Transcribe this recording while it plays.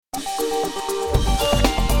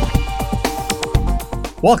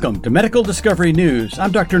Welcome to Medical Discovery News.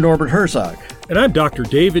 I'm Dr. Norbert Herzog. And I'm Dr.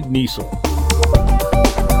 David Niesel.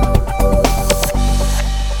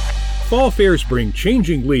 Fall fairs bring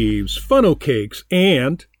changing leaves, funnel cakes,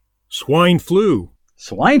 and swine flu.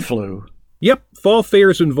 Swine flu? Yep, fall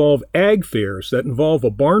fairs involve ag fairs that involve a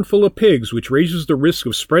barn full of pigs, which raises the risk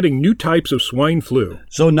of spreading new types of swine flu.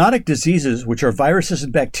 Zoonotic diseases, which are viruses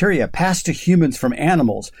and bacteria passed to humans from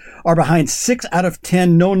animals, are behind 6 out of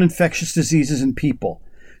 10 known infectious diseases in people.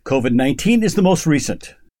 COVID-19 is the most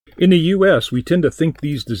recent. In the U.S., we tend to think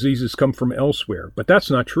these diseases come from elsewhere, but that's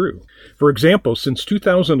not true. For example, since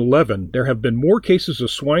 2011, there have been more cases of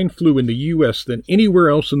swine flu in the U.S. than anywhere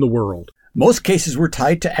else in the world. Most cases were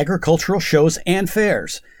tied to agricultural shows and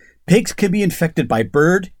fairs. Pigs can be infected by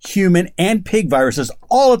bird, human, and pig viruses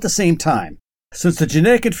all at the same time. Since the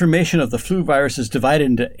genetic information of the flu virus is divided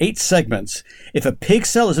into 8 segments, if a pig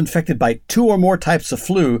cell is infected by 2 or more types of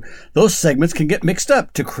flu, those segments can get mixed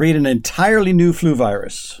up to create an entirely new flu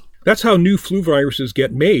virus. That's how new flu viruses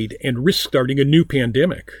get made and risk starting a new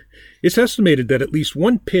pandemic. It's estimated that at least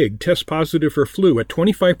one pig tests positive for flu at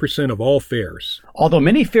 25% of all fairs. Although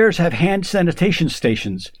many fairs have hand sanitation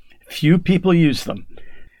stations, few people use them.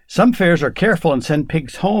 Some fairs are careful and send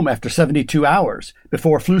pigs home after 72 hours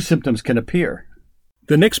before flu symptoms can appear.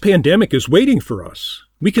 The next pandemic is waiting for us.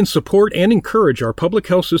 We can support and encourage our public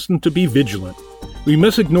health system to be vigilant. We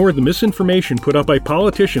must ignore the misinformation put out by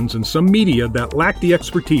politicians and some media that lack the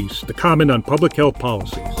expertise to comment on public health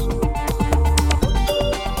policies.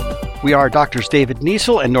 We are Drs. David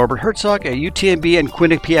Niesel and Norbert Herzog at UTMB and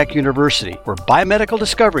Quinnipiac University, where biomedical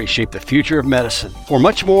discoveries shape the future of medicine. For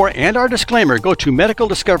much more and our disclaimer, go to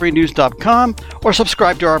medicaldiscoverynews.com or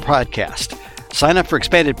subscribe to our podcast. Sign up for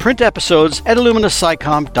expanded print episodes at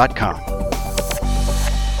illuminascicom.com.